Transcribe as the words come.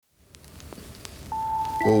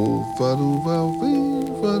Oh,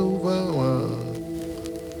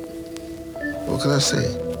 what can I say?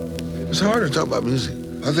 It's hard to talk about music.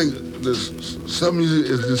 I think some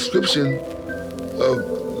music is a description of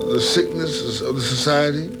the sickness of the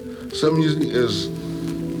society. Some music is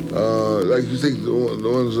like you think the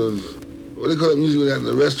ones of, what they call that music in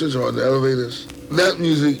the restaurants or in the elevators. That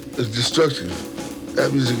music is destructive.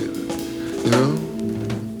 That music, you know?